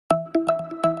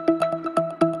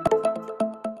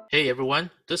Hey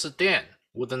everyone, this is Dan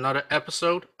with another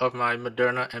episode of my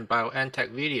Moderna and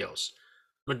BioNTech videos.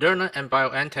 Moderna and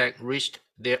BioNTech reached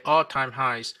their all-time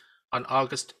highs on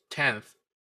August 10th.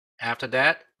 After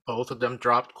that, both of them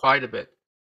dropped quite a bit.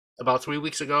 About 3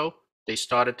 weeks ago, they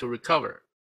started to recover,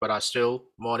 but are still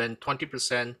more than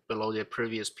 20% below their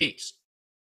previous peaks.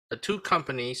 The two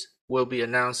companies will be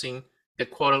announcing their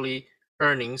quarterly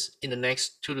earnings in the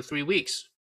next 2 to 3 weeks.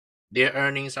 Their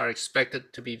earnings are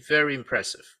expected to be very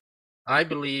impressive. I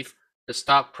believe the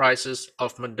stock prices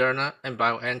of Moderna and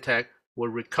BioNTech will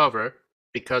recover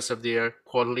because of their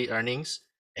quarterly earnings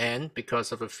and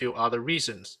because of a few other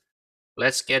reasons.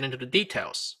 Let's get into the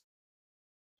details.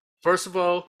 First of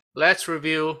all, let's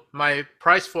review my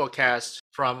price forecast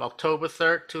from October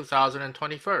 3rd,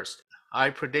 2021. I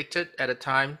predicted at the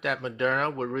time that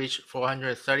Moderna would reach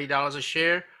 $430 a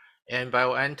share and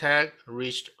BioNTech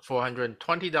reached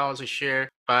 $420 a share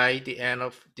by the end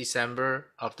of December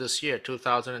of this year,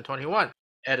 2021.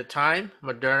 At the time,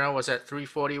 Moderna was at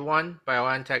 341,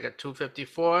 BioNTech at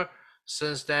 254.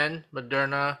 Since then,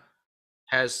 Moderna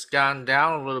has gone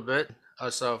down a little bit.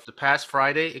 As of the past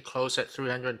Friday, it closed at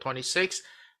 326,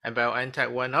 and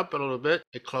BioNTech went up a little bit.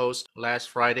 It closed last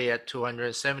Friday at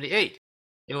 278.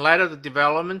 In light of the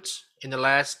developments in the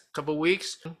last couple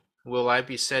weeks, will I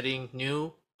be setting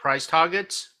new price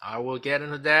targets? I will get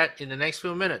into that in the next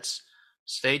few minutes.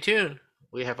 Stay tuned.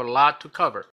 We have a lot to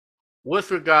cover.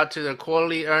 With regard to the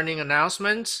quarterly earning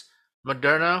announcements,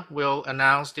 Moderna will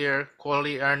announce their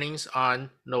quarterly earnings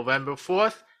on November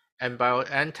 4th and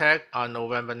BioNTech on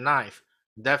November 9th.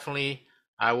 Definitely,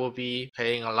 I will be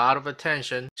paying a lot of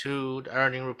attention to the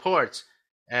earning reports,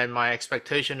 and my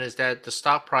expectation is that the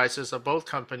stock prices of both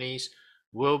companies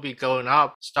will be going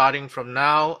up starting from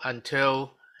now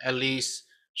until at least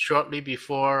shortly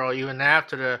before or even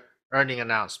after the earning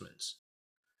announcements.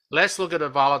 Let's look at the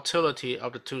volatility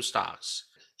of the two stocks.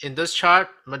 In this chart,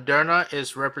 Moderna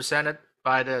is represented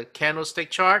by the candlestick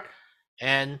chart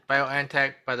and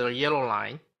BioNTech by the yellow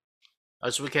line.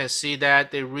 As we can see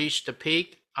that they reached the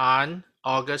peak on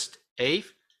August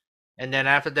 8th, and then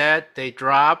after that they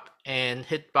dropped and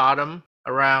hit bottom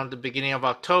around the beginning of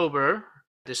October.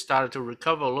 They started to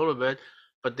recover a little bit,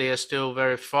 but they are still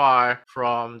very far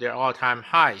from their all-time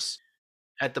highs.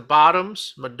 At the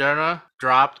bottoms, Moderna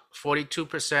dropped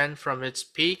 42% from its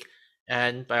peak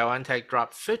and BioNTech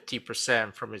dropped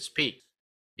 50% from its peak.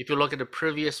 If you look at the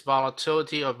previous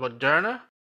volatility of Moderna,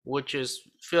 which is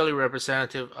fairly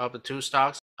representative of the two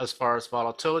stocks as far as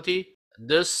volatility,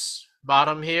 this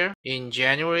bottom here in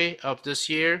January of this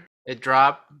year, it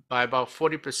dropped by about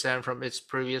 40% from its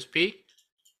previous peak.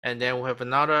 And then we have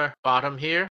another bottom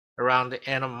here around the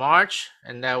end of March,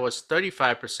 and that was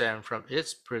 35% from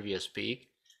its previous peak.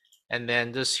 And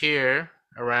then this here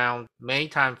around May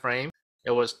timeframe,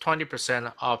 it was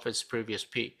 20% off its previous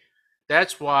peak.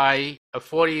 That's why a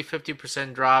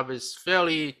 40-50% drop is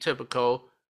fairly typical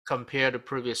compared to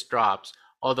previous drops,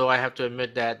 although I have to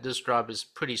admit that this drop is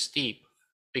pretty steep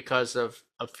because of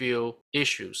a few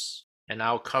issues, and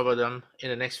I'll cover them in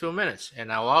the next few minutes.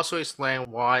 And I'll also explain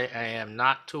why I am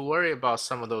not too worried about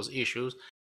some of those issues.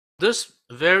 This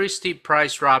very steep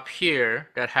price drop here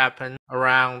that happened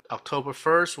around October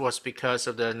 1st was because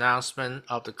of the announcement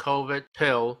of the COVID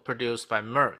pill produced by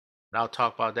Merck. And I'll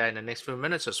talk about that in the next few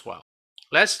minutes as well.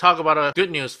 Let's talk about the good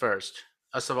news first.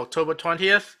 As of October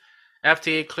 20th,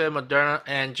 FDA cleared Moderna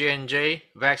and J&J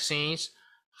vaccines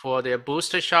for their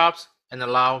booster shots and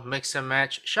allow mix and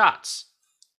match shots.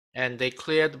 And they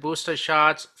cleared the booster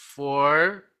shots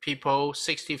for people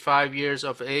 65 years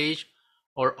of age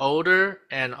or older,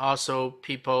 and also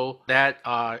people that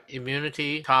are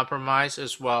immunity compromised,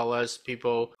 as well as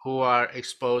people who are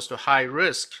exposed to high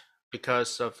risk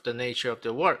because of the nature of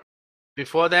their work.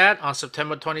 Before that, on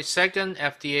September 22nd,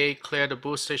 FDA cleared the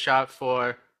booster shot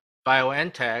for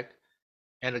BioNTech,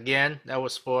 and again, that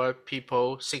was for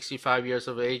people 65 years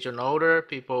of age and older,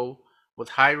 people with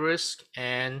high risk,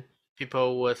 and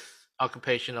people with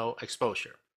occupational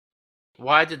exposure.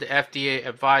 Why did the FDA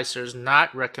advisors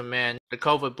not recommend the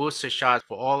COVID booster shot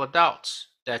for all adults?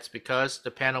 That's because the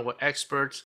panel of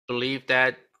experts believe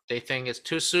that they think it's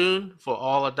too soon for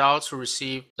all adults who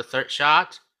receive the third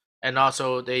shot, and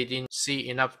also they didn't see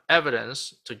enough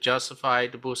evidence to justify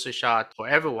the booster shot for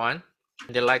everyone.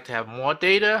 They like to have more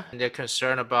data, and they're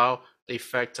concerned about the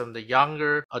effect on the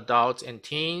younger adults and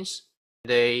teens.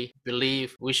 They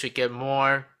believe we should get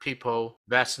more people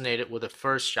vaccinated with the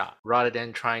first shot rather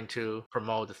than trying to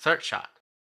promote the third shot.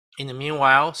 In the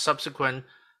meanwhile, subsequent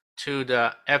to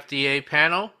the FDA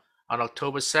panel, on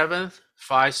October 7th,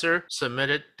 Pfizer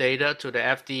submitted data to the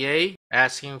FDA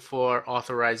asking for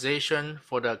authorization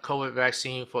for the COVID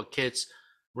vaccine for kids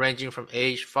ranging from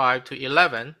age 5 to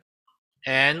 11.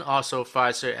 And also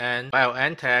Pfizer and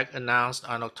BioNTech announced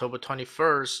on October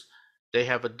 21st they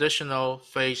have additional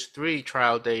phase 3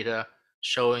 trial data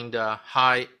showing the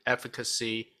high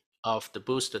efficacy of the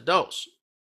booster dose.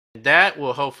 That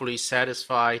will hopefully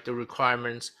satisfy the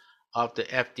requirements of the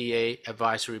FDA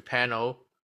advisory panel,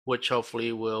 which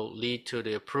hopefully will lead to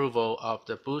the approval of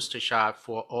the booster shot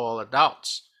for all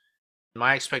adults.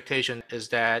 My expectation is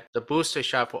that the booster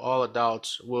shot for all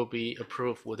adults will be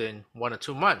approved within 1 or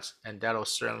 2 months, and that'll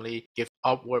certainly give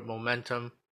upward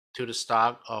momentum to the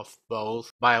stock of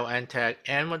both BioNTech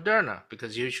and Moderna,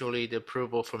 because usually the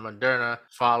approval for Moderna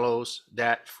follows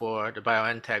that for the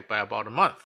BioNTech by about a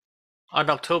month. On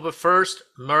October 1st,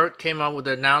 Merck came out with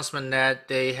the announcement that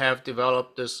they have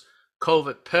developed this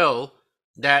COVID pill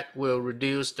that will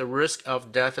reduce the risk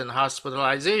of death and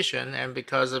hospitalization, and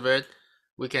because of it,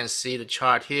 we can see the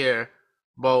chart here,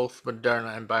 both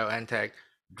Moderna and BioNTech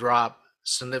drop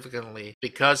significantly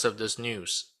because of this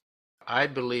news. I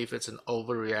believe it's an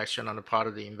overreaction on the part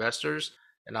of the investors,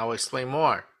 and I'll explain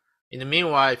more. In the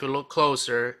meanwhile, if you look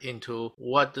closer into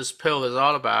what this pill is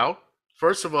all about,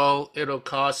 first of all, it'll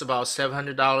cost about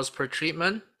 $700 per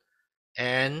treatment,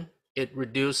 and it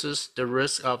reduces the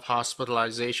risk of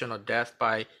hospitalization or death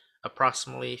by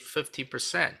approximately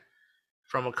 50%.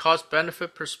 From a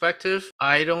cost-benefit perspective,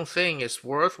 I don't think it's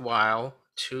worthwhile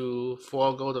to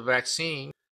forego the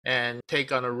vaccine and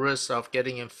take on a risk of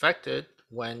getting infected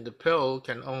when the pill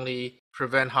can only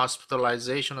prevent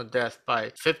hospitalization or death by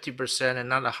 50% and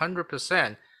not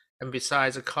 100%. And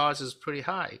besides, the cost is pretty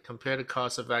high compared to the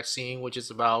cost of vaccine, which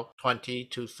is about $20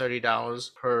 to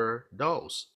 $30 per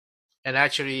dose. And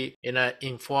actually, in an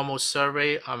informal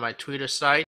survey on my Twitter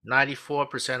site,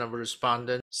 94% of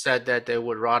respondents said that they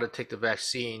would rather take the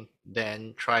vaccine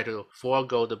than try to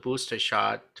forego the booster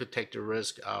shot to take the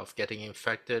risk of getting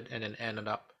infected and then ended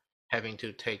up having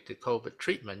to take the COVID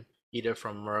treatment, either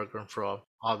from Merck or from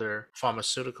other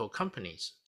pharmaceutical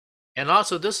companies. And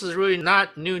also, this is really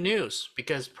not new news,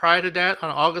 because prior to that, on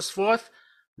August 4th,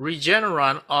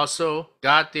 Regeneron also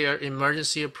got their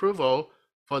emergency approval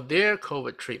for their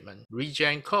COVID treatment,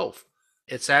 RegenCov.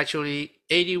 It's actually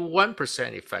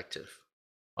 81% effective,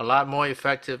 a lot more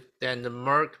effective than the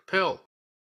Merck pill.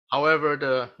 However,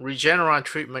 the Regeneron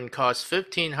treatment costs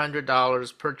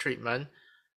 $1,500 per treatment.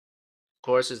 Of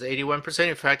course, it's 81%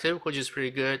 effective, which is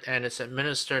pretty good, and it's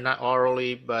administered not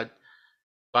orally but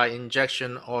by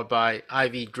injection or by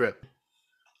IV drip.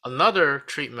 Another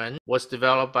treatment was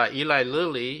developed by Eli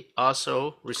Lilly,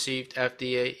 also received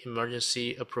FDA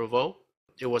emergency approval.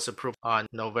 It was approved on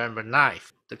November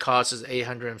 9th. The cost is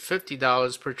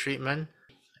 $850 per treatment,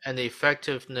 and the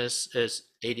effectiveness is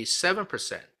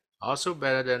 87%, also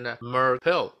better than the Merck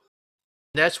pill.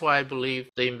 That's why I believe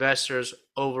the investors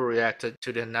overreacted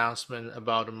to the announcement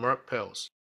about the Merck pills.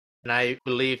 And I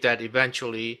believe that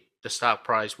eventually the stock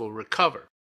price will recover.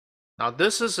 Now,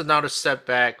 this is another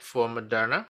setback for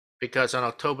Moderna, because on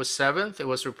October 7th, it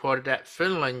was reported that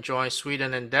Finland joined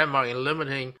Sweden and Denmark in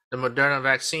limiting the Moderna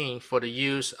vaccine for the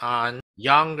use on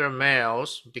younger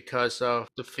males because of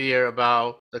the fear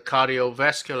about the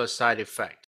cardiovascular side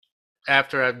effect.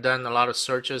 After I've done a lot of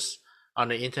searches on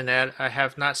the internet, I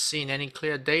have not seen any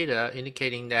clear data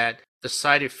indicating that the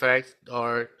side effects,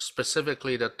 or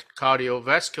specifically the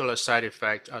cardiovascular side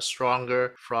effects, are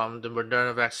stronger from the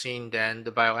Moderna vaccine than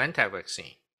the BioNTech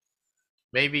vaccine.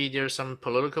 Maybe there's some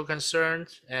political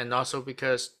concerns, and also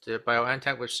because the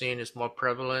BioNTech vaccine is more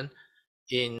prevalent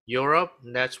in Europe.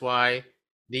 That's why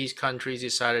these countries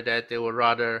decided that they would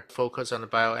rather focus on the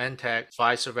BioNTech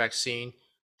Pfizer vaccine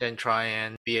than try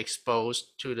and be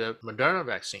exposed to the Moderna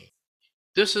vaccine.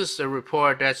 This is a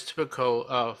report that's typical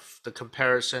of the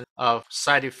comparison of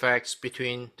side effects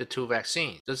between the two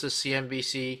vaccines. This is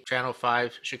CNBC Channel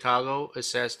 5 Chicago. It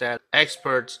says that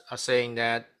experts are saying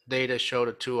that data show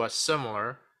the two are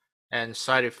similar, and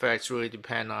side effects really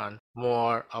depend on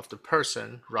more of the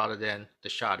person rather than the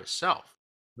shot itself.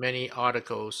 Many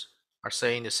articles are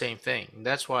saying the same thing.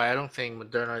 That's why I don't think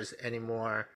Moderna is any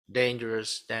more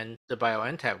dangerous than the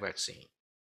BioNTech vaccine.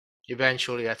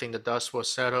 Eventually, I think the dust will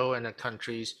settle and the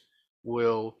countries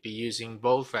will be using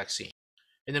both vaccines.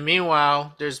 In the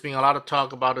meanwhile, there's been a lot of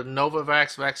talk about the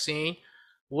Novavax vaccine,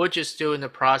 which is still in the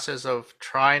process of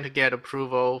trying to get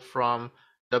approval from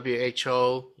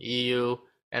WHO, EU,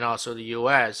 and also the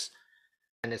US.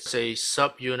 And it's a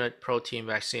subunit protein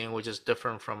vaccine, which is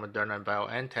different from Moderna and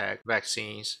BioNTech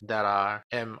vaccines that are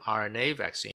mRNA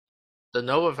vaccines. The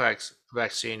Novavax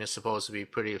vaccine is supposed to be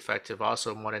pretty effective,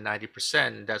 also more than 90%,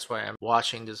 and that's why I'm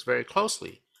watching this very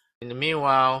closely. In the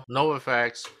meanwhile,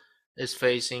 Novavax is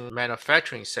facing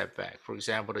manufacturing setback. For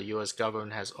example, the US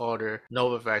government has ordered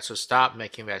Novavax to stop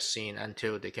making vaccine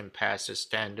until they can pass the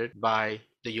standard by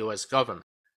the US government.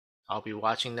 I'll be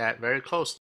watching that very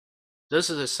closely. This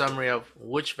is a summary of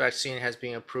which vaccine has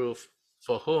been approved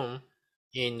for whom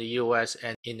in the US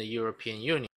and in the European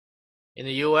Union. In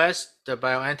the US, the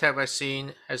BioNTech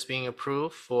vaccine has been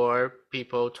approved for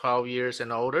people 12 years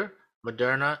and older,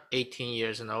 Moderna 18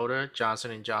 years and older,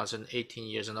 Johnson & Johnson 18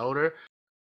 years and older,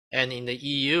 and in the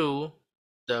EU,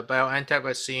 the BioNTech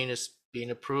vaccine is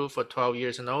being approved for 12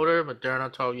 years and older,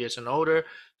 Moderna 12 years and older,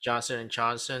 Johnson &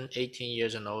 Johnson 18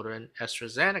 years and older, and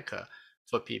AstraZeneca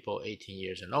for people 18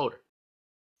 years and older.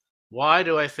 Why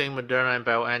do I think Moderna and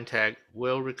BioNTech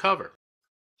will recover?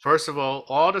 First of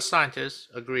all the scientists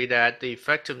agree that the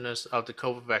effectiveness of the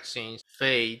COVID vaccines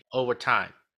fade over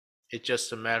time. It's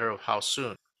just a matter of how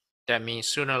soon. That means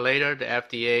sooner or later, the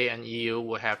FDA and EU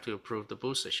will have to approve the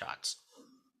booster shots.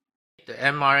 The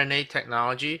mRNA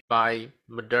technology by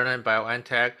Moderna and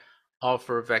BioNTech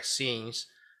offer vaccines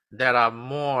that are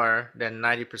more than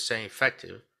 90%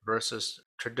 effective versus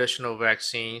traditional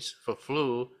vaccines for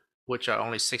flu, which are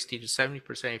only 60 to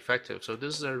 70% effective. So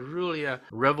this is really a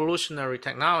revolutionary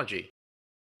technology.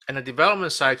 And the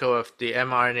development cycle of the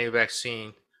mRNA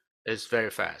vaccine is very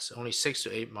fast, only 6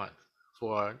 to 8 months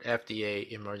for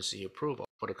FDA emergency approval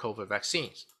for the COVID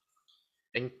vaccines.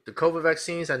 And the COVID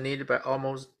vaccines are needed by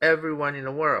almost everyone in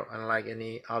the world, unlike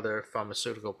any other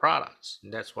pharmaceutical products.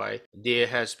 And that's why there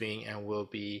has been and will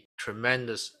be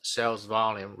tremendous sales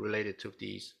volume related to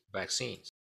these vaccines.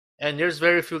 And there's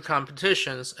very few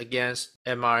competitions against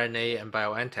mRNA and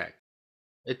BioNTech.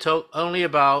 It took only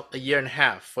about a year and a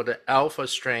half for the alpha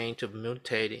strain to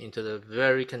mutate into the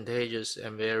very contagious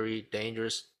and very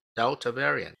dangerous Delta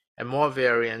variant. And more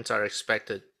variants are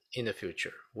expected in the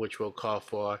future, which will call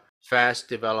for fast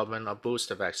development of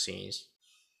booster vaccines.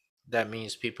 That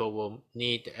means people will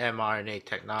need the mRNA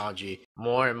technology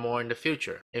more and more in the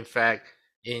future. In fact,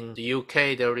 in the UK,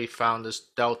 they already found this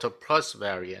Delta Plus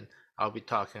variant. I'll be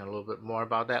talking a little bit more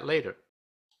about that later.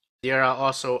 There are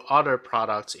also other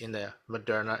products in the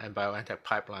Moderna and BioNTech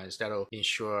pipelines that will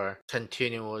ensure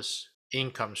continuous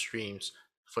income streams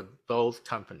for both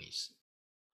companies.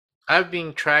 I've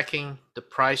been tracking the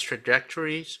price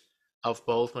trajectories of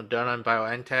both Moderna and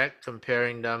BioNTech,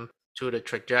 comparing them to the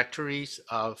trajectories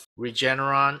of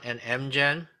Regeneron and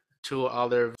Amgen, two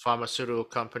other pharmaceutical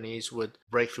companies with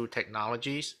breakthrough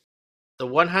technologies. The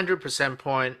 100%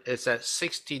 point is at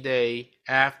 60 days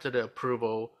after the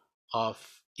approval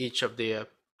of each of their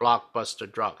blockbuster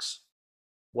drugs.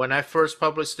 When I first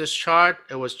published this chart,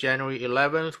 it was January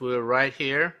 11th. We were right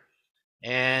here.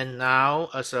 And now,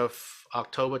 as of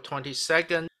October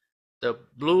 22nd, the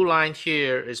blue line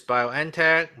here is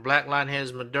BioNTech, black line here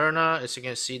is Moderna. As you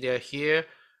can see, they're here,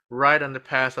 right on the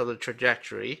path of the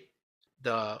trajectory.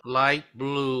 The light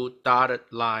blue dotted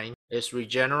line is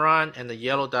Regeneron, and the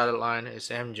yellow dotted line is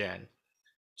Amgen.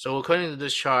 So according to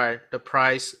this chart, the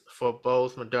price for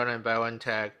both Moderna and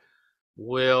BioNTech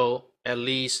will at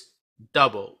least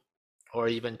double or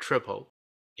even triple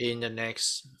in the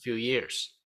next few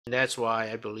years. And that's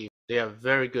why I believe they are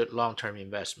very good long-term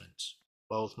investments,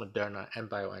 both Moderna and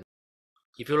BioNTech.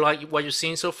 If you like what you've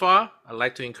seen so far, I'd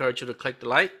like to encourage you to click the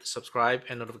like, subscribe,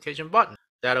 and notification button.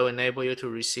 That'll enable you to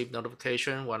receive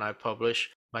notification when I publish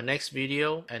my next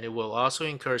video, and it will also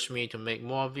encourage me to make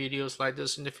more videos like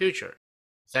this in the future.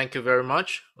 Thank you very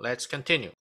much. Let's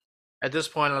continue. At this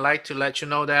point, I'd like to let you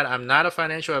know that I'm not a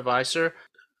financial advisor.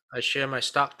 I share my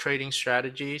stock trading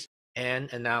strategies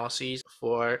and analyses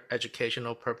for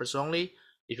educational purpose only.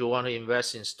 If you want to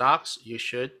invest in stocks, you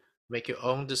should make your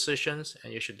own decisions,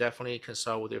 and you should definitely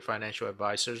consult with your financial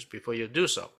advisors before you do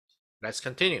so. Let's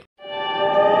continue.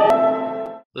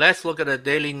 Let's look at the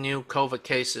daily new COVID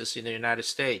cases in the United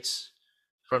States.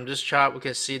 From this chart, we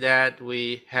can see that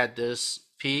we had this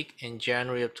peak in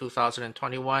January of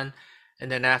 2021, and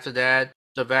then after that,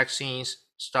 the vaccines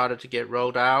started to get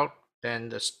rolled out, then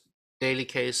the daily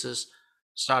cases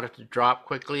started to drop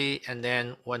quickly, and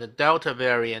then when the Delta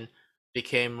variant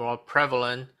became more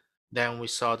prevalent, then we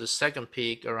saw the second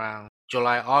peak around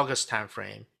July-August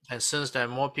timeframe. And since then,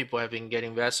 more people have been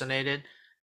getting vaccinated,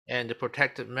 and the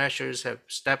protective measures have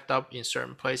stepped up in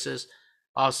certain places.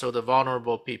 Also, the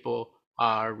vulnerable people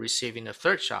are receiving the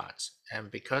third shots,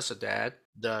 and because of that,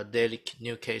 the daily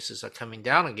new cases are coming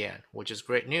down again, which is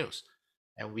great news.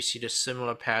 And we see the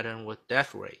similar pattern with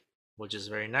death rate, which is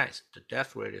very nice. The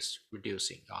death rate is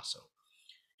reducing also.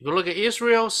 If you look at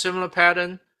Israel, similar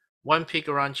pattern. One peak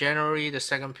around January, the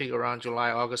second peak around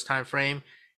July-August timeframe,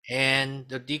 and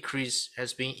the decrease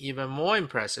has been even more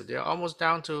impressive. They're almost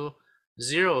down to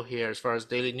zero here as far as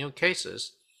daily new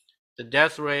cases. The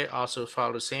death rate also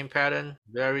followed the same pattern,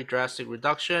 very drastic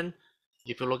reduction.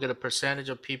 If you look at the percentage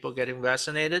of people getting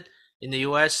vaccinated, in the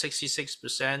US,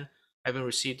 66% having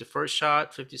received the first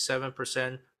shot,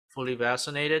 57% fully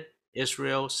vaccinated.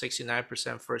 Israel,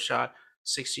 69% first shot,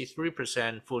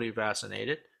 63% fully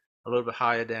vaccinated, a little bit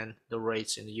higher than the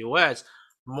rates in the US.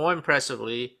 More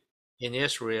impressively, in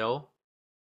Israel,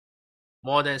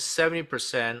 more than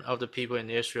 70% of the people in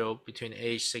Israel between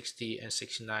age 60 and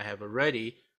 69 have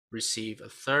already received a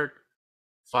third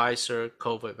Pfizer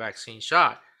COVID vaccine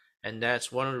shot. And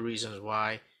that's one of the reasons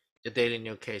why the daily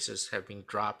new cases have been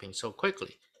dropping so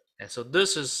quickly. And so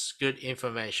this is good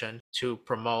information to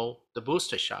promote the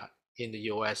booster shot in the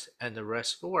US and the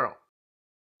rest of the world.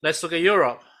 Let's look at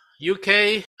Europe.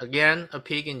 UK, again, a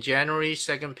peak in January,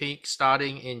 second peak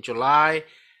starting in July.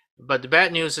 But the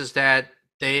bad news is that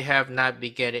they have not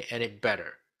been getting any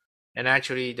better. And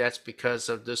actually, that's because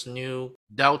of this new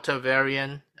Delta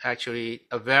variant, actually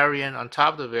a variant on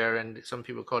top of the variant. Some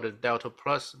people call it Delta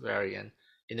Plus variant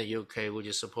in the UK, which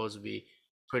is supposed to be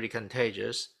pretty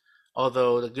contagious.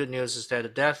 Although the good news is that the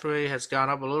death rate has gone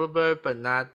up a little bit, but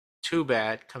not too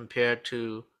bad compared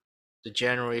to the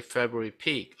January, February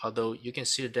peak. Although you can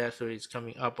see the death rate is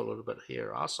coming up a little bit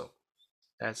here also.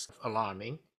 That's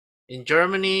alarming. In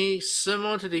Germany,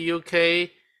 similar to the UK,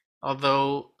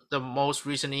 although the most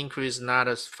recent increase is not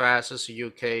as fast as the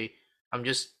UK, I'm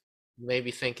just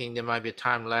maybe thinking there might be a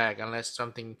time lag unless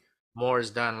something more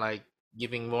is done, like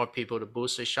giving more people the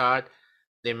booster shot.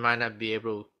 They might not be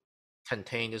able to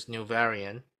contain this new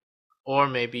variant, or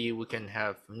maybe we can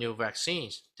have new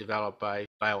vaccines developed by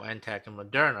BioNTech and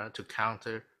Moderna to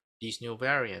counter these new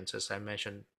variants, as I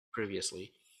mentioned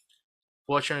previously.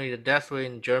 Fortunately, the death rate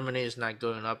in Germany is not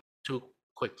going up too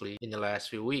quickly in the last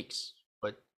few weeks,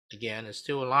 but again, it's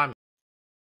still alarming.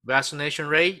 Vaccination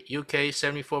rate, UK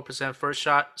 74% first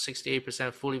shot,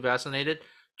 68% fully vaccinated.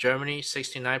 Germany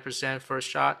 69% first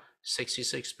shot,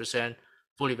 66%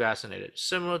 fully vaccinated.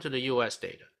 Similar to the US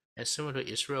data and similar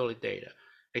to Israeli data,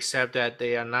 except that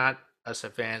they are not as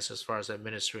advanced as far as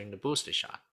administering the booster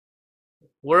shot.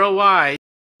 Worldwide,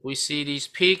 we see these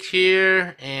peaks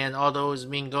here, and although it's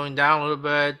been going down a little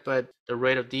bit, but the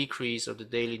rate of decrease of the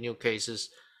daily new cases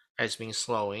has been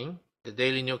slowing. The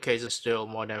daily new cases are still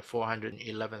more than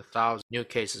 411,000 new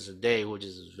cases a day, which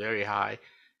is very high.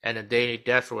 And the daily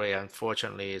death rate,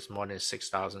 unfortunately, is more than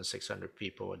 6,600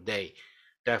 people a day.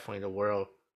 Definitely the world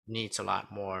needs a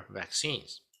lot more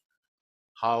vaccines.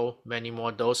 How many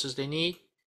more doses they need?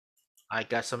 I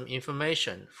got some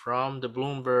information from the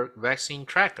Bloomberg Vaccine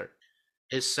Tracker.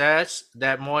 It says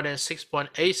that more than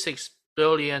 6.86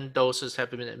 billion doses have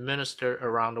been administered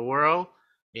around the world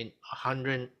in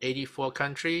 184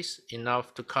 countries,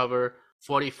 enough to cover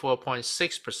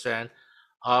 44.6%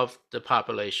 of the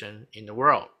population in the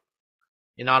world.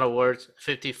 In other words,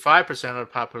 55% of the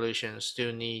population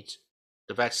still needs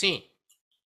the vaccine.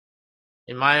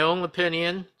 In my own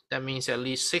opinion, that means at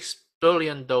least 6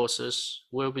 billion doses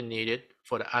will be needed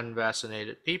for the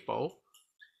unvaccinated people.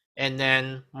 And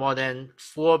then more than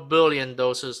 4 billion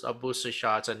doses of booster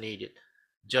shots are needed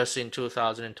just in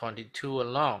 2022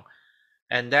 alone.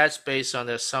 And that's based on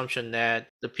the assumption that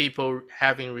the people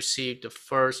having received the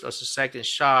first or the second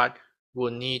shot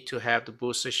will need to have the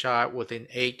booster shot within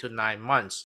 8 to 9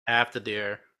 months after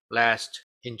their last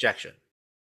injection.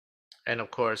 And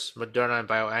of course, Moderna and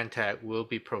BioNTech will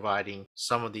be providing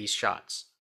some of these shots.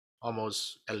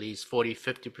 Almost at least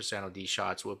 40-50% of these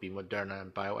shots will be Moderna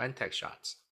and BioNTech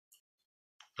shots.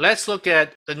 Let's look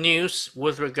at the news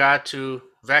with regard to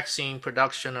vaccine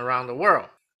production around the world.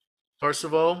 First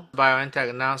of all, BioNTech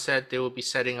announced that they will be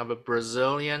setting up a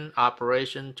Brazilian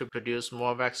operation to produce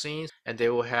more vaccines, and they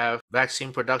will have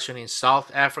vaccine production in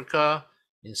South Africa,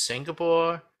 in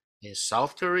Singapore, in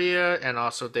South Korea, and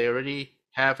also they already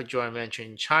have a joint venture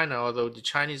in China, although the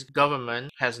Chinese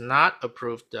government has not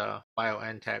approved the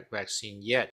BioNTech vaccine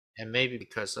yet, and maybe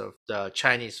because of the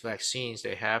Chinese vaccines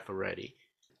they have already.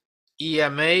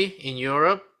 EMA in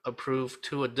Europe approved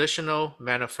 2 additional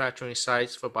manufacturing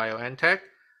sites for BioNTech.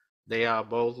 They are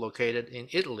both located in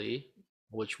Italy,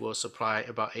 which will supply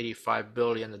about 85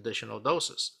 billion additional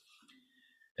doses.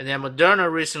 And then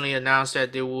Moderna recently announced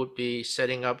that they would be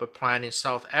setting up a plant in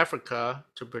South Africa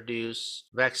to produce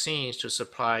vaccines to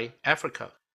supply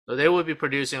Africa. So they will be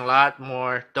producing a lot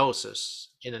more doses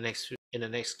in the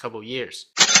next couple of years.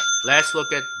 Let's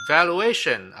look at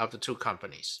valuation of the 2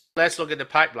 companies. Let's look at the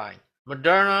pipeline.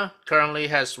 Moderna currently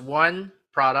has 1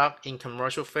 product in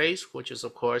commercial phase, which is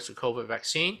of course the COVID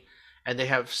vaccine, and they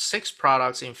have 6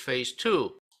 products in phase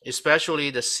 2, especially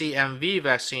the CMV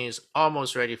vaccine is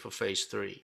almost ready for phase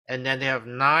 3. And then they have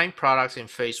 9 products in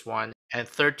phase 1 and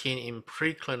 13 in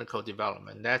preclinical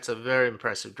development. That's a very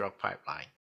impressive drug pipeline.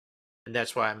 And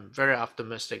that's why I'm very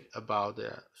optimistic about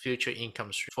the future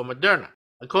income stream for Moderna.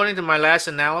 According to my last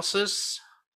analysis,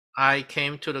 I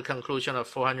came to the conclusion of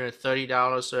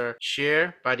 $430 a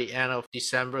share by the end of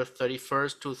December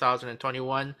 31st,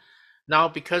 2021. Now,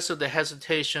 because of the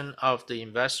hesitation of the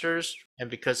investors and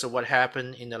because of what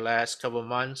happened in the last couple of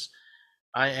months,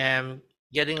 I am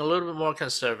getting a little bit more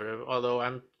conservative, although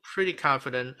I'm pretty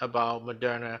confident about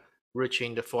Moderna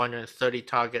reaching the 430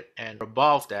 target and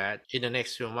above that in the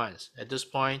next few months. At this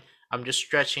point, I'm just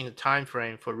stretching the time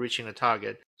frame for reaching the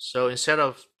target. So instead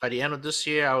of by the end of this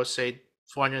year, I would say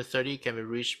 430 can be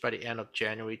reached by the end of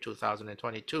January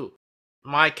 2022.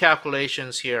 My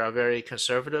calculations here are very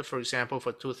conservative. For example,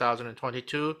 for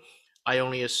 2022, I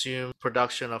only assume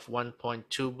production of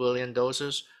 1.2 billion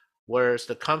doses, whereas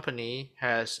the company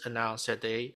has announced that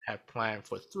they have planned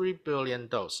for 3 billion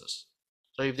doses.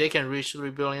 So if they can reach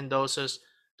 3 billion doses,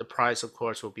 the price, of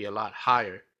course, will be a lot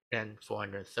higher than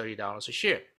 $430 a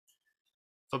share.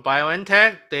 For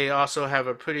BioNTech, they also have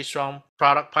a pretty strong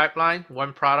product pipeline.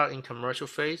 One product in commercial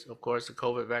phase, of course, the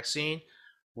COVID vaccine.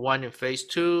 One in phase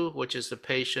 2, which is the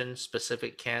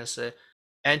patient-specific cancer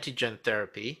antigen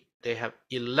therapy. They have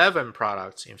 11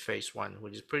 products in phase 1,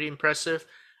 which is pretty impressive,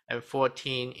 and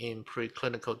 14 in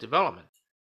preclinical development.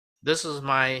 This is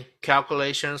my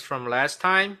calculations from last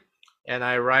time, and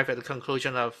I arrived at the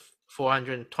conclusion of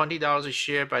 $420 a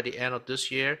share by the end of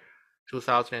this year,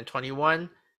 2021.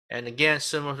 And again,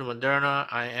 similar to Moderna,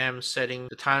 I am setting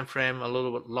the time frame a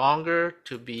little bit longer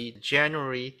to be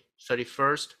January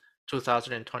 31st,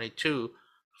 2022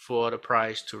 for the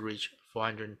price to reach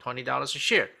 $420 a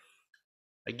share.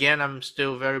 Again, I'm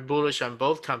still very bullish on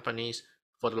both companies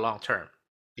for the long term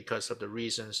because of the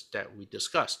reasons that we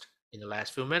discussed in the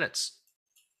last few minutes.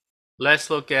 Let's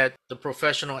look at the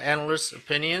professional analysts'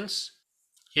 opinions.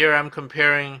 Here I'm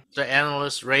comparing the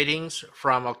analyst ratings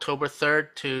from October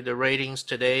 3rd to the ratings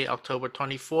today, October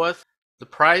 24th. The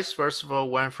price, first of all,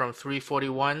 went from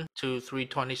 $341 to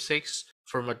 $326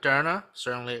 for Moderna.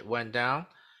 Certainly it went down.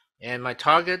 And my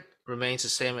target remains the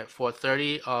same at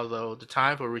 $430, although the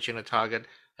time for reaching the target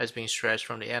has been stretched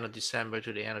from the end of December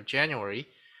to the end of January.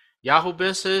 Yahoo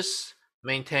Business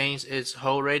maintains its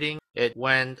whole rating. It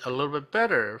went a little bit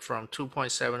better from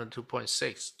 2.7 to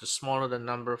 2.6. The smaller the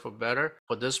number for better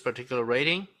for this particular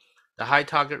rating. The high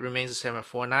target remains the same at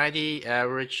 490.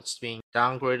 Average is being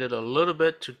downgraded a little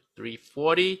bit to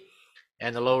 340.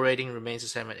 And the low rating remains the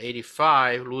same at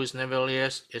 85. Louis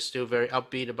Navellier is still very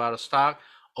upbeat about the stock.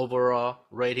 Overall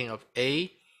rating of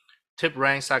A.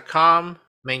 TipRanks.com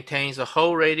maintains a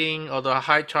whole rating, although a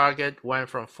high target went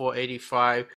from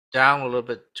 485 down a little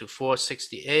bit to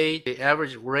 468. The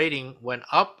average rating went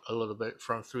up a little bit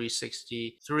from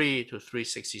 363 to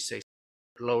 366.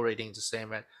 Low rating is the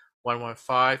same at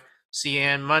 115.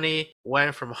 CN Money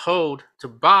went from hold to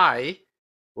buy,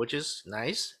 which is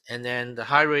nice. And then the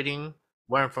high rating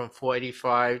went from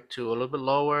 485 to a little bit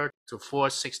lower to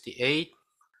 468.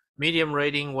 Medium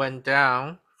rating went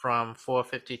down from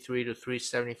 453 to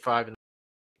 375, and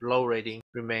low rating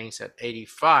remains at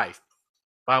 85.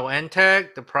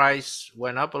 BioNTech, the price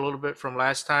went up a little bit from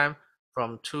last time,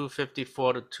 from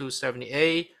 254 to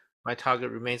 278. My target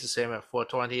remains the same at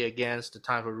 420. Again, the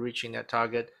time for reaching that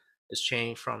target is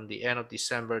changed from the end of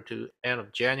December to end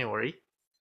of January.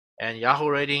 And Yahoo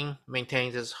rating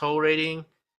maintains its whole rating.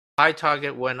 High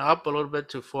target went up a little bit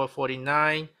to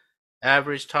 449.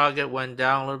 Average target went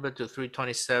down a little bit to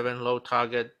 327. Low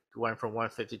target went from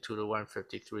 152 to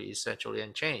 153, essentially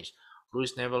unchanged.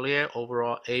 Louis Navellier,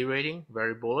 overall A rating,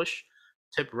 very bullish.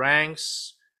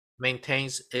 TipRanks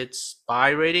maintains its buy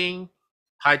rating.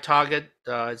 High target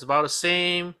is about the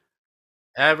same.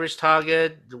 Average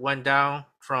target went down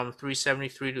from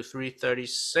 373 to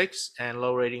 336, and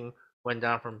low rating went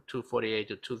down from 248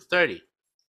 to 230.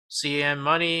 CN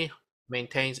Money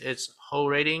maintains its whole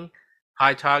rating.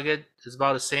 High target is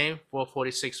about the same,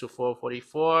 446 to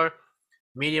 444.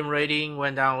 Medium rating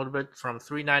went down a little bit from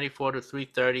 394 to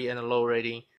 330, and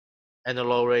the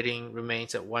low rating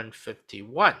remains at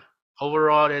 151.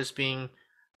 Overall, there's been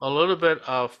a little bit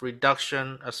of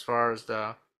reduction as far as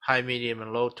the high, medium,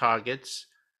 and low targets.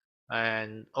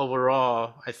 And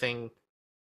overall, I think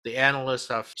the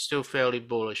analysts are still fairly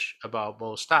bullish about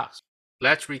both stocks.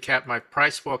 Let's recap my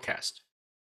price forecast.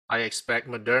 I expect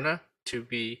Moderna to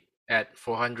be at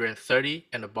 430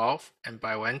 and above, and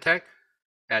BioNTech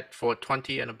at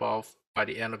 420 and above by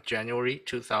the end of January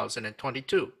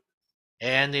 2022.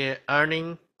 And the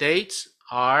earning dates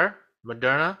are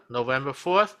Moderna November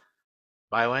 4th,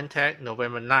 BioNTech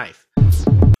November 9th.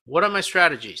 What are my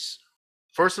strategies?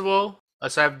 First of all,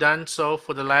 As I've done so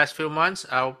for the last few months,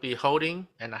 I'll be holding,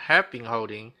 and I have been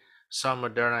holding, some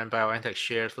Moderna and BioNTech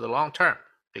shares for the long term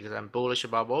because I'm bullish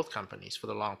about both companies for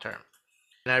the long term.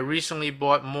 And I recently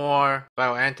bought more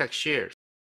BioNTech shares.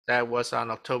 That was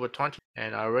on October 20th,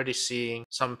 and already seeing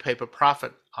some paper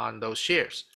profit on those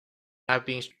shares. I've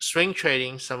been swing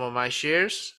trading some of my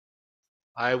shares.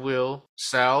 I will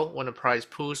sell when the price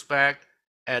pulls back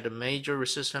at a major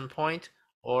resistance point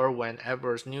or when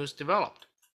adverse news developed.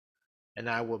 And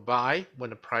I will buy when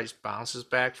the price bounces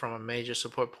back from a major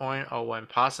support point or when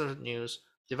positive news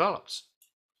develops.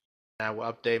 And I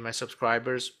will update my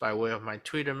subscribers by way of my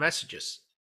Twitter messages.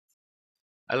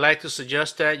 I'd like to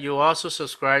suggest that you also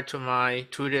subscribe to my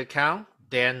Twitter account,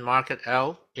 Dan Market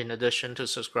L, in addition to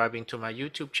subscribing to my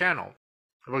YouTube channel.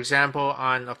 For example,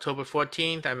 on October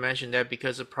 14th, I mentioned that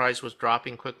because the price was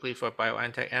dropping quickly for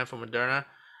BioNTech and for Moderna,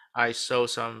 I sold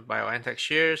some BioNTech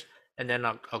shares. And then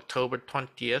on October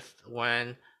 20th,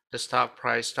 when the stock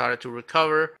price started to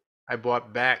recover, I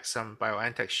bought back some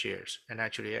BioNTech shares. And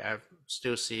actually, I'm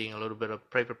still seeing a little bit of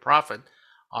paper profit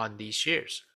on these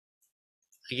shares.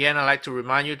 Again, I'd like to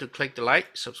remind you to click the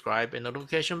like, subscribe, and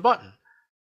notification button.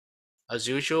 As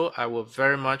usual, I will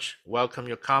very much welcome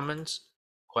your comments,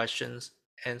 questions,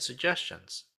 and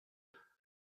suggestions.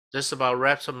 This about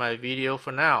wraps up my video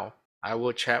for now. I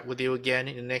will chat with you again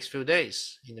in the next few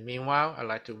days. In the meanwhile, I'd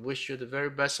like to wish you the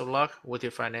very best of luck with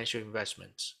your financial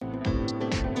investments.